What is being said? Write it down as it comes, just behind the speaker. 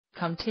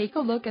Come take a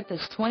look at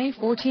this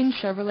 2014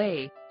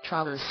 Chevrolet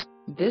Traverse.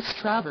 This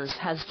Traverse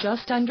has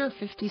just under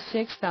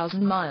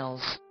 56,000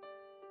 miles.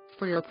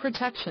 For your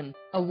protection,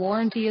 a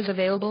warranty is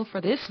available for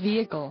this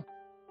vehicle.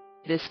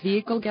 This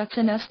vehicle gets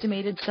an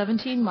estimated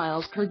 17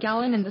 miles per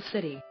gallon in the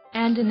city,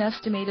 and an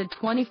estimated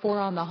 24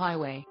 on the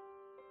highway.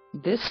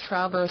 This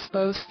Traverse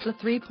boasts a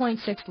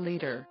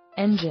 3.6-liter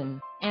engine,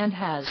 and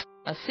has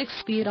a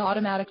 6-speed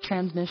automatic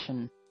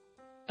transmission.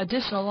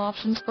 Additional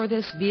options for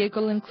this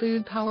vehicle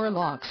include power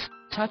locks,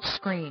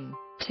 touchscreen,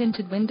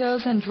 tinted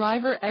windows and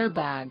driver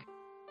airbag.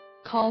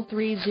 Call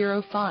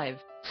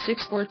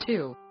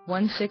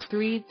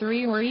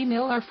 305-642-1633 or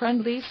email our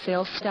friendly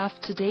sales staff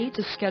today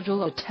to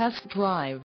schedule a test drive.